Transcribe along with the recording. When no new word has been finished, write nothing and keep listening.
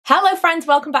Hello friends,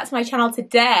 welcome back to my channel.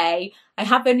 Today I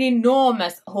have an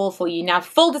enormous haul for you. Now,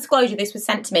 full disclosure, this was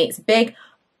sent to me. It's a big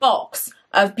box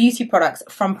of beauty products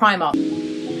from Primark.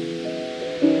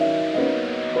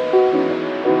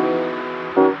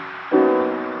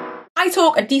 I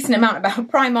talk a decent amount about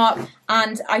Primark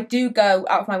and I do go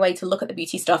out of my way to look at the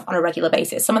beauty stuff on a regular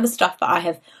basis. Some of the stuff that I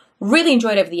have really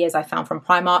enjoyed over the years I found from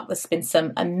Primark. There's been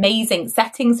some amazing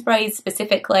setting sprays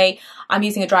specifically. I'm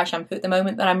using a dry shampoo at the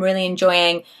moment that I'm really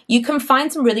enjoying. You can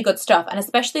find some really good stuff, and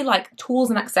especially like tools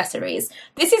and accessories.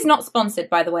 This is not sponsored,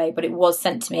 by the way, but it was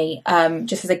sent to me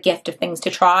just as a gift of things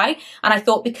to try. And I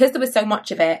thought because there was so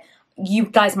much of it, you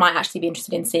guys might actually be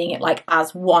interested in seeing it like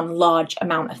as one large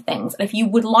amount of things. And if you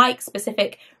would like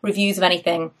specific reviews of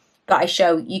anything that I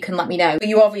show, you can let me know. But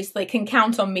you obviously can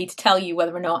count on me to tell you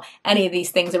whether or not any of these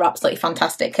things are absolutely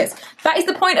fantastic, because that is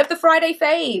the point of the Friday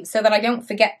fave, so that I don't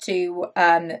forget to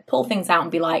pull things out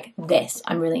and be like, this,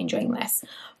 I'm really enjoying this.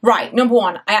 Right, number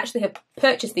one, I actually have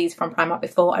purchased these from Primark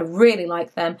before. I really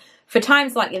like them. For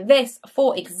times like this,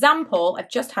 for example,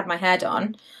 I've just had my hair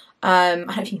done. I don't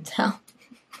know if you can tell.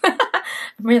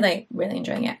 I'm really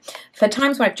enjoying it. For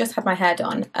times where I've just had my hair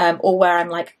done, or where I'm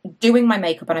like doing my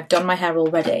makeup and I've done my hair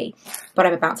already, but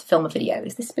I'm about to film a video.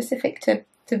 Is this specific to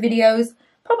videos?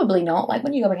 Probably not. Like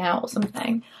when you're going out or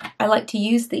something, I like to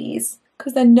use these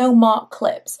because they're no mark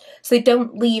clips. So they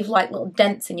don't leave like little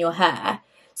dents in your hair.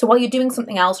 So while you're doing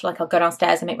something else, like I'll go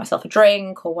downstairs and make myself a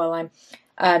drink, or while I'm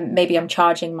maybe I'm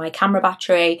charging my camera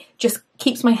battery, just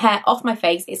keeps my hair off my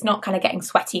face. It's not kind of getting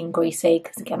sweaty and greasy,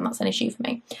 because again, that's an issue for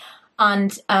me.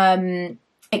 And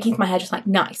it keeps my hair just like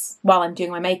nice while I'm doing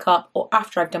my makeup, or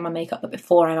after I've done my makeup, but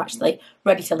before I'm actually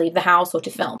ready to leave the house or to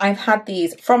film. I've had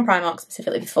these from Primark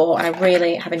specifically before, and I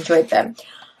really have enjoyed them.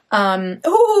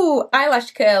 Ooh, eyelash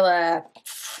curler.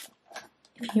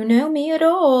 If you know me at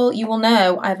all, you will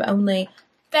know I've only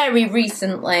very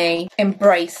recently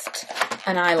embraced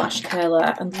an eyelash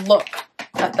curler, and look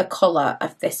at the colour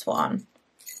of this one.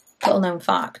 Little known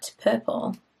fact,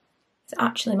 purple is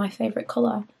actually my favourite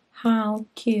colour. How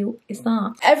cute is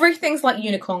that? Everything's like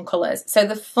unicorn colours. So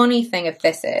the funny thing of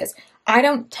this is, I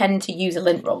don't tend to use a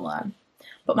lint roller,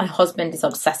 but my husband is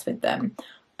obsessed with them.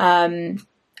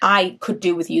 I could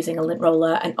do with using a lint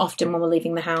roller, and often when we're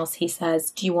leaving the house, he says,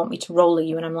 do you want me to roller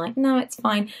you? And I'm like, no, it's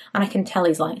fine. And I can tell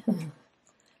he's like,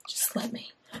 just let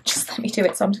me do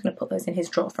it. So I'm just going to put those in his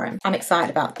drawer for him. I'm excited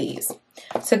about these.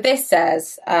 So this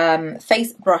says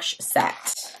face brush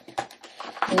set.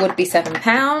 Would be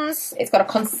 £7. It's got a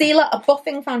concealer, a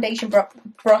buffing foundation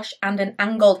brush, and an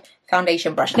angled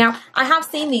foundation brush. Now, I have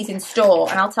seen these in store,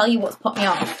 and I'll tell you what's put me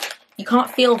off. You can't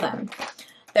feel them.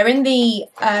 They're in the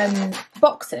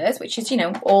boxes, which is, you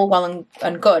know, all well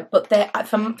and good, but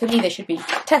for me, they should be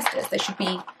testers. They should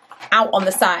be out on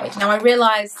the side. Now, I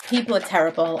realise people are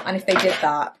terrible, and if they did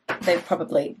that, they'd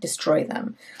probably destroy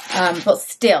them. But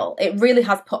still, it really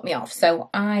has put me off. So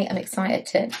I am excited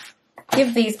to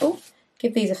give these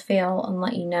a feel and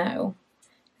let you know.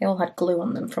 They all had glue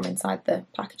on them from inside the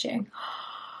packaging.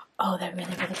 Oh, they're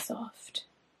really, really soft.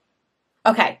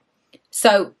 Okay,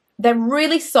 so they're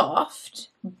really soft,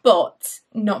 but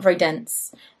not very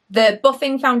dense. The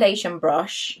buffing foundation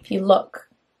brush, if you look,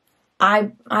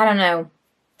 I don't know.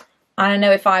 I don't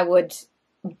know if I would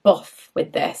buff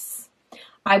with this.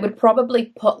 I would probably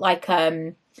put like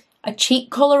a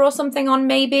cheek colour or something on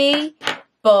maybe,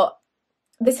 but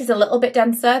this is a little bit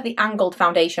denser. The angled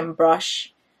foundation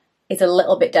brush is a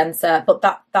little bit denser, but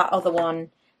that other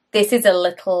one, this is a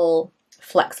little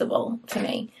flexible to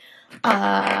me.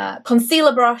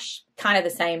 Concealer brush, kind of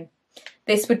the same.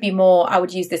 This would be more, I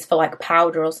would use this for like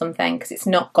powder or something, because it's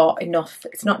not got enough,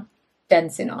 it's not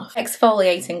dense enough.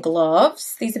 Exfoliating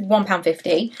gloves. These are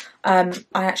 £1.50. I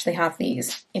actually have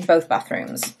these in both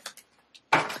bathrooms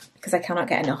because I cannot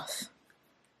get enough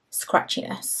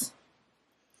scratchiness.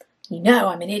 You know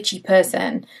I'm an itchy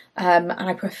person, and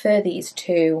I prefer these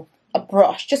to a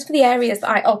brush, just for the areas that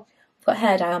I've got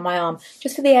hair dye on my arm,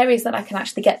 just for the areas that I can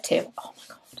actually get to. Oh my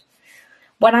God.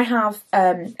 When I have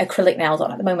acrylic nails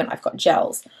on, at the moment I've got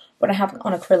gels, when I have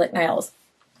on acrylic nails,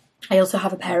 I also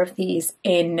have a pair of these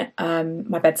in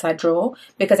my bedside drawer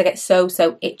because I get so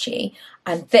itchy,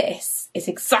 and this is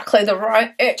exactly the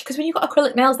right itch, because when you've got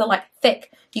acrylic nails, they're like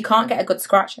thick. You can't get a good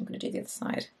scratch. I'm going to do the other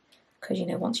side because, you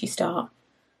know, once you start,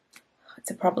 it's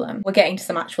a problem. We're getting to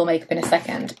some actual makeup in a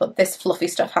second, but this fluffy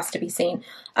stuff has to be seen.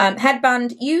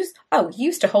 Headband used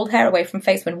to hold hair away from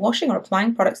face when washing or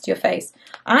applying products to your face.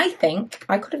 I think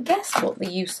I could have guessed what the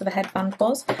use of a headband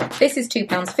was. This is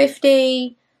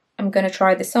 £2.50. I'm going to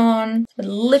try this on. I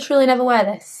literally never wear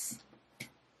this,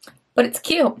 but it's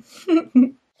cute.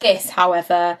 This,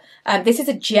 however, this is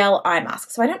a gel eye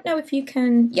mask. So I don't know if you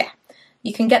can,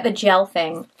 you can get the gel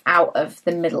thing out of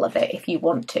the middle of it if you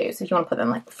want to. So if you want to put them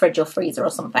in like the fridge or freezer or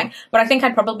something. But I think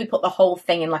I'd probably put the whole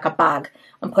thing in like a bag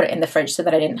and put it in the fridge so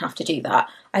that I didn't have to do that.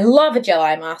 I love a gel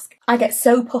eye mask. I get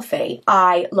so puffy.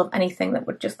 I love anything that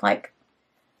would just like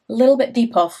a little bit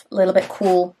depuff, a little bit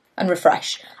cool and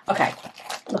refresh. Okay,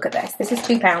 look at this. This is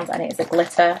 £2 and it is a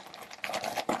glitter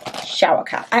shower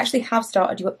cap. I actually have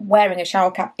started wearing a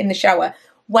shower cap in the shower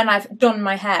when I've done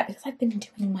my hair because I've been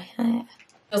doing my hair.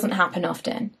 It doesn't happen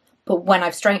often, but when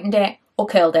I've straightened it or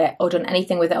curled it or done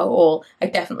anything with it at all, I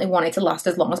definitely want it to last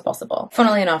as long as possible.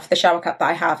 Funnily enough, the shower cap that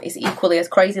I have is equally as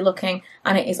crazy looking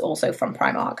and it is also from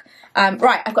Primark.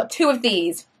 Right, I've got 2 of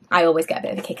these. I always get a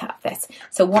bit of a kick out of this.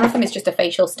 So one of them is just a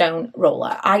facial stone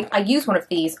roller. I use one of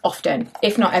these often,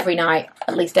 if not every night,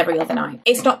 at least every other night.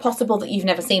 It's not possible that you've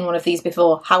never seen one of these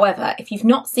before. However, if you've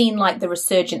not seen like the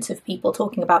resurgence of people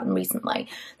talking about them recently,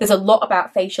 there's a lot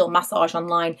about facial massage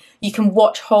online. You can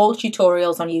watch whole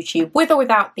tutorials on YouTube with or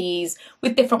without these,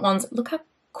 with different ones. Look how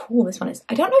cool this one is.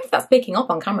 I don't know if that's picking up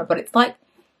on camera, but it's like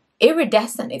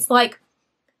iridescent. It's like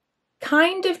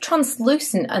kind of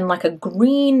translucent and like a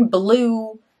green,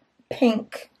 blue,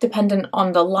 pink, dependent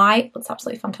on the light. Looks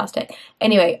absolutely fantastic.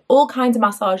 Anyway, all kinds of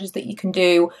massages that you can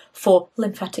do for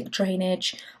lymphatic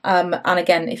drainage. And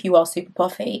again, if you are super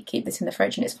puffy, keep this in the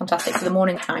fridge and it's fantastic for the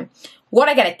morning time. What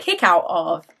I get a kick out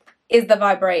of is the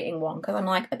vibrating one, because I'm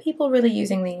like, are people really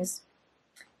using these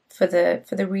for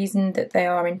the reason that they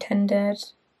are intended?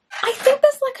 I think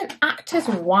there's like an actor's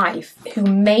wife who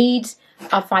made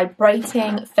a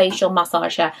vibrating facial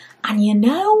massager, and you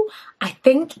know, I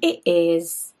think it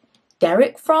is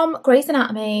Derek from Grey's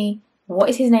Anatomy. What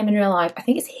is his name in real life? I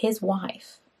think it's his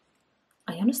wife.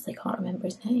 I honestly can't remember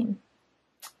his name.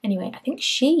 Anyway, I think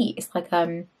she is like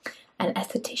an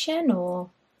esthetician or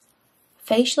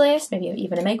facialist, maybe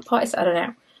even a makeup artist, I don't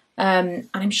know. And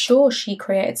I'm sure she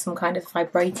created some kind of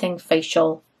vibrating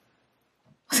facial,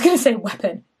 I was going to say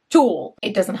weapon, tool.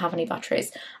 It doesn't have any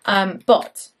batteries.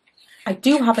 But I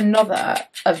do have another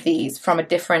of these from a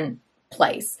different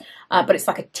place, but it's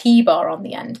like a T-bar on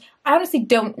the end. I honestly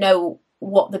don't know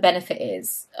what the benefit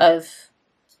is of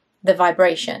the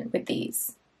vibration with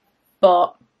these,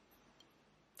 but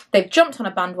they've jumped on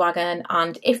a bandwagon,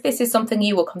 and if this is something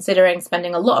you were considering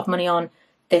spending a lot of money on,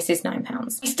 this is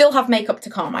 £9. We still have makeup to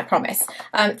come, I promise.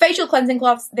 Facial cleansing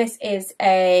gloves. This is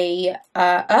a,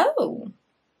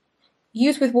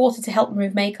 used with water to help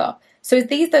remove makeup. So is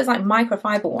these those like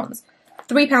microfiber ones?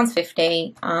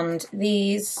 £3.50, and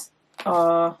these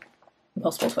are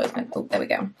impossible to open. Oh, there we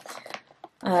go.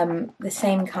 The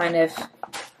same kind of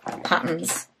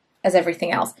patterns as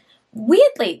everything else.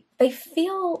 Weirdly, they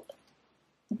feel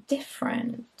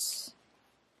different.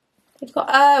 They've got,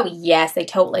 oh yes, they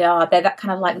totally are. They're that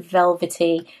kind of like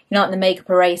velvety, you know, like the makeup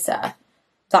eraser,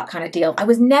 that kind of deal. I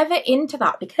was never into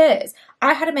that because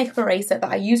I had a makeup eraser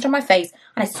that I used on my face,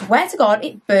 and I swear to God,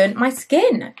 it burnt my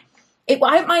skin.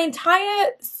 My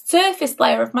entire surface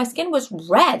layer of my skin was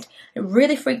red. It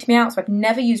really freaked me out, so I've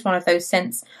never used one of those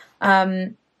since.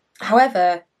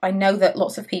 However, I know that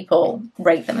lots of people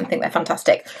rate them and think they're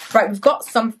fantastic. Right, we've got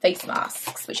some face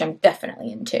masks, which I'm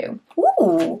definitely into.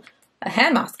 Ooh, a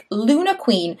hair mask. Luna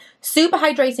Queen Super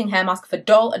Hydrating Hair Mask for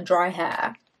dull and dry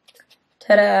hair.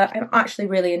 Ta-da! I'm actually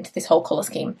really into this whole colour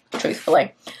scheme,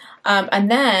 truthfully.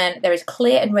 And then there is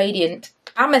Clear and Radiant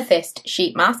Amethyst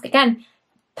Sheet Mask. Again,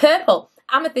 purple.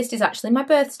 Amethyst is actually my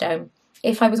birthstone.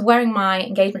 If I was wearing my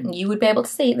engagement ring, you would be able to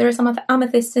see there are some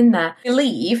amethysts in there. I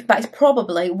believe that is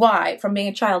probably why, from being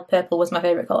a child, purple was my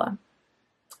favourite colour.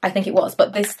 I think it was,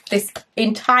 but this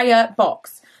entire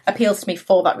box appeals to me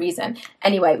for that reason.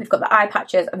 Anyway, we've got the eye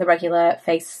patches and the regular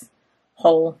face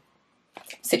hole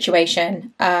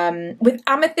situation with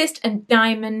amethyst and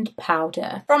diamond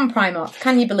powder from Primark.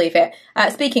 Can you believe it?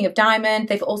 Speaking of diamond,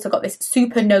 they've also got this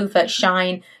Supernova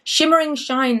Shine Shimmering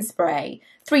Shine Spray.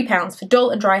 £3 for dull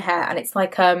and dry hair, and it's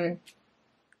like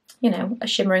you know, a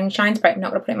shimmering shine spray. I'm not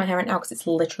going to put it in my hair right now because it's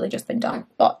literally just been done,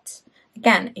 but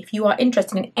again, if you are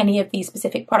interested in any of these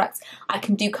specific products, I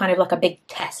can do kind of like a big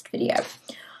test video.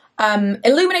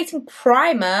 Illuminating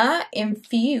primer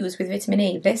infused with vitamin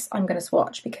E. This I'm going to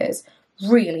swatch because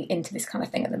really into this kind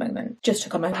of thing at the moment. Just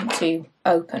took a moment to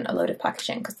open a load of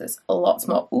packaging because there's lots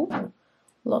more. Ooh,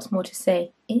 lots more to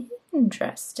see.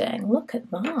 Interesting. Look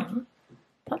at that.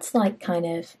 That's like kind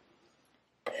of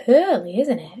pearly,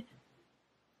 isn't it?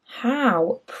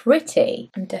 How pretty.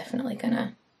 I'm definitely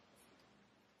gonna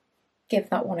give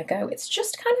that one a go. It's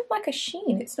just kind of like a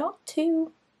sheen. It's not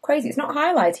too crazy. It's not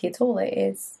highlighty at all. It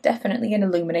is definitely an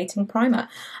illuminating primer.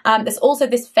 There's also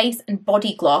this face and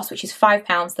body gloss, which is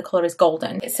 £5. The colour is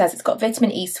golden. It says it's got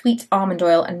vitamin E, sweet almond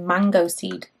oil and mango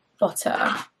seed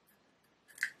butter.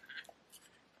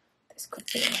 This could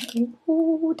be,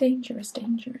 ooh, dangerous,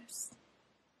 dangerous.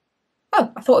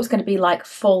 Oh, I thought it was going to be like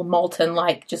full molten,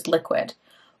 like just liquid.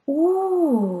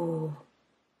 Ooh.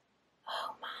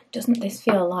 Oh man, doesn't this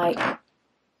feel like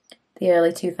the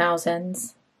early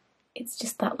 2000s? It's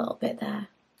just that little bit there.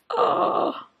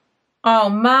 Oh. Oh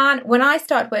man, when I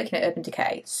started working at Urban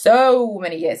Decay so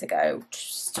many years ago,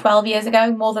 12 years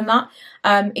ago, more than that,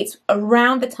 it's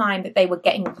around the time that they were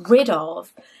getting rid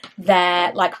of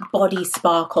their like body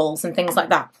sparkles and things like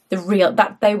that. They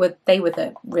were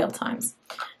the real times.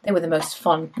 They were the most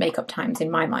fun makeup times in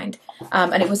my mind.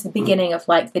 And it was the beginning of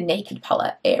like the naked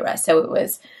palette era. So it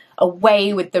was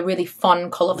away with the really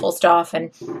fun, colourful stuff,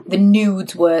 and the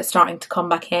nudes were starting to come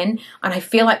back in. And I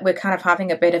feel like we're kind of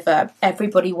having a bit of a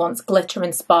everybody wants glitter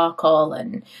and sparkle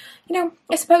and, you know,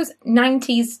 I suppose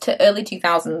 90s to early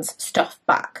 2000s stuff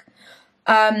back.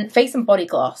 Face and body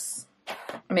gloss.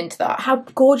 I'm into that. How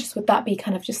gorgeous would that be?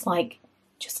 Kind of just like,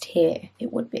 just here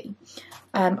it would be.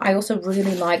 I also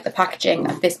really like the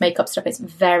packaging of this makeup stuff. It's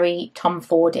very Tom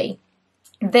Fordy.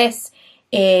 This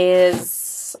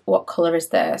is, what colour is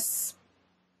this?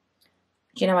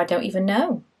 Do you know, I don't even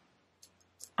know.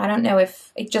 I don't know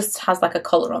if, it just has like a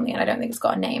colour on the end. I don't think it's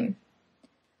got a name.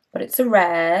 But it's a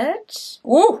red.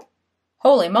 Ooh,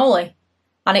 holy moly.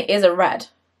 And it is a red.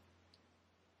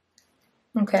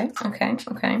 Okay.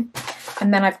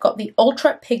 And then I've got the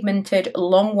Ultra Pigmented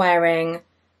Long Wearing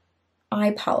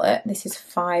Eye Palette. This is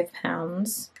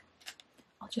 £5.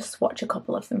 I'll just swatch a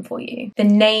couple of them for you. The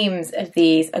names of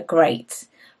these are great.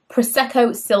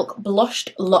 Prosecco Silk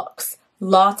Blushed Luxe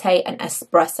Latte and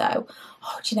Espresso.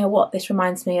 Oh, do you know what? This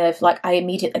reminds me of, like, I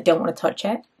immediately don't want to touch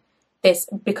it. This,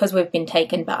 because we've been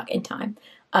taken back in time,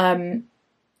 I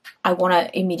want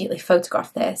to immediately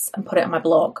photograph this and put it on my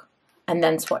blog and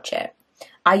then swatch it.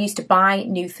 I used to buy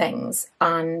new things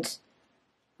and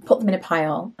put them in a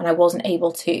pile, and I wasn't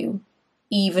able to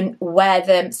even wear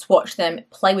them, swatch them,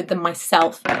 play with them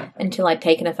myself until I'd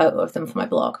taken a photo of them for my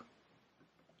blog.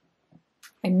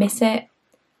 I miss it,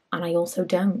 and I also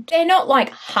don't. They're not like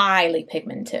highly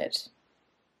pigmented,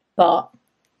 but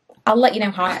I'll let you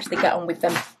know how I actually get on with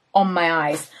them on my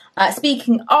eyes.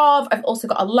 Speaking of, I've also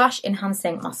got a lash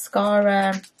enhancing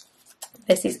mascara.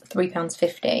 This is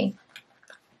 £3.50.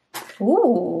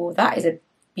 Ooh, that is a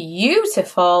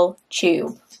beautiful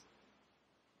tube.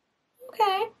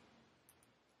 Okay.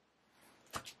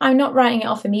 I'm not writing it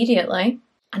off immediately.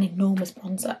 An enormous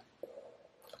bronzer.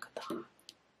 Look at that.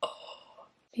 Oh,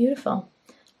 beautiful.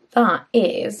 That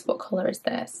is, what colour is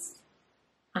this?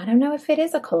 I don't know if it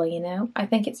is a colour, you know. I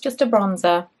think it's just a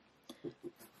bronzer.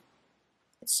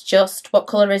 It's just, what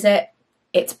colour is it?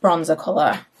 It's bronzer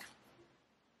colour.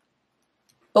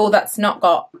 Oh, that's not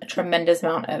got a tremendous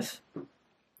amount of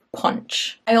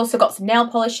punch. I also got some nail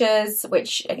polishes,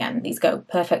 which again, these go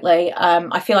perfectly.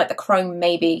 I feel like the chrome,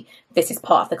 maybe this is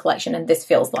part of the collection, and this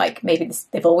feels like maybe this,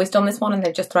 they've always done this one and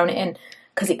they've just thrown it in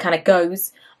because it kind of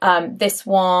goes. This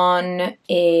one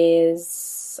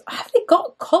is, have they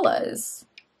got colours?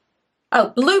 Oh,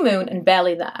 Blue Moon and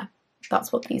Barely There.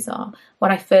 That's what these are.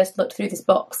 When I first looked through this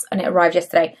box and it arrived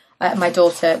yesterday, my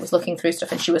daughter was looking through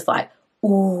stuff and she was like,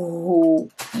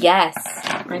 ooh, yes,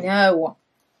 I know.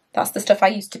 That's the stuff I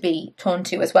used to be drawn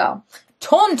to as well.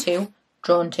 Drawn to.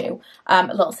 A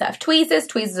little set of tweezers.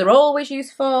 Tweezers are always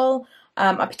useful.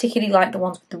 I particularly like the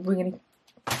ones with the really,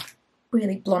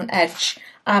 really blunt edge.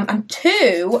 And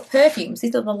 2 perfumes.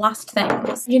 These are the last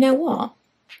things. You know what?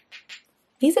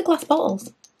 These are glass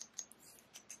bottles.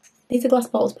 These are glass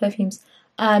bottles perfumes.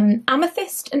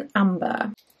 Amethyst and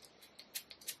Amber.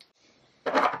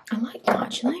 I like them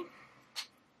actually.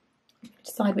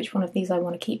 Decide which one of these I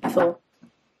want to keep before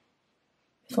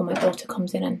my daughter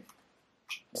comes in and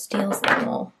steals them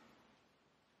all.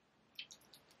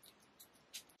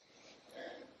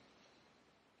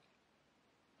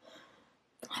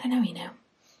 I don't know, you know.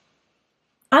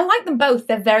 I like them both.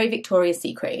 They're very Victoria's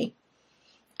Secret-y.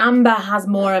 Amber has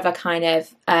more of a kind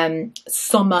of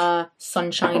summer,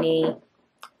 sunshiny,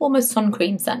 almost sun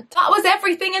cream scent. That was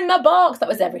everything in the box. That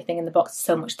was everything in the box.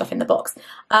 So much stuff in the box.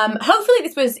 Hopefully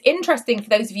this was interesting for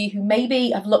those of you who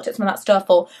maybe have looked at some of that stuff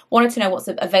or wanted to know what's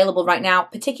available right now,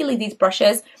 particularly these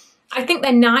brushes. I think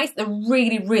they're nice. They're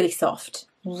really, really soft.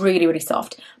 Really, really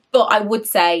soft. But I would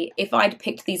say if I'd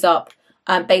picked these up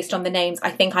based on the names,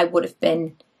 I think I would have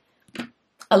been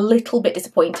a little bit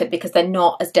disappointed because they're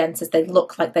not as dense as they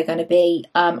look like they're going to be.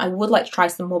 I would like to try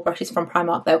some more brushes from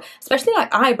Primark though, especially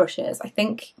like eye brushes. I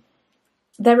think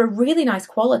they're a really nice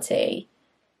quality.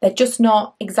 They're just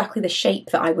not exactly the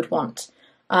shape that I would want.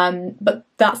 But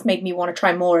that's made me want to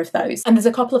try more of those. And there's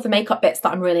a couple of the makeup bits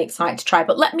that I'm really excited to try.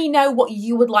 But let me know what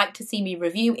you would like to see me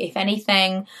review, if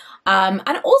anything.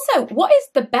 And also, what is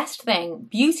the best thing,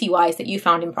 beauty-wise, that you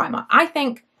found in Primark? I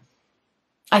think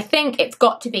it's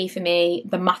got to be, for me,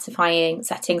 the mattifying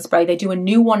setting spray. They do a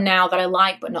new one now that I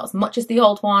like, but not as much as the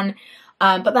old one.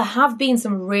 But there have been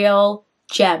some real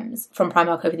gems from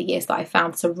Primark over the years that I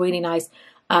found. It's a really nice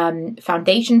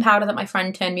foundation powder that my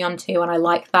friend turned me on to, and I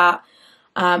like that.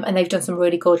 And they've done some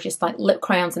really gorgeous like lip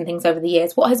crayons and things over the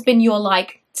years. What has been your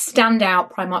like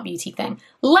standout Primark beauty thing?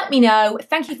 Let me know.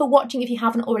 Thank you for watching. If you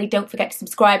haven't already, don't forget to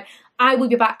subscribe. I will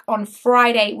be back on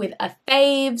Friday with a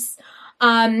faves.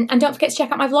 And don't forget to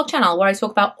check out my vlog channel, where I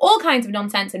talk about all kinds of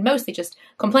nonsense and mostly just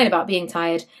complain about being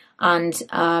tired. And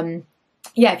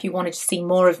yeah, if you wanted to see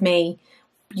more of me,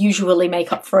 usually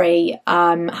makeup free,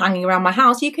 hanging around my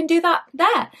house, you can do that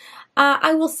there.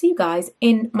 I will see you guys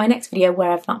in my next video,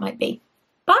 wherever that might be.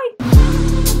 Bye!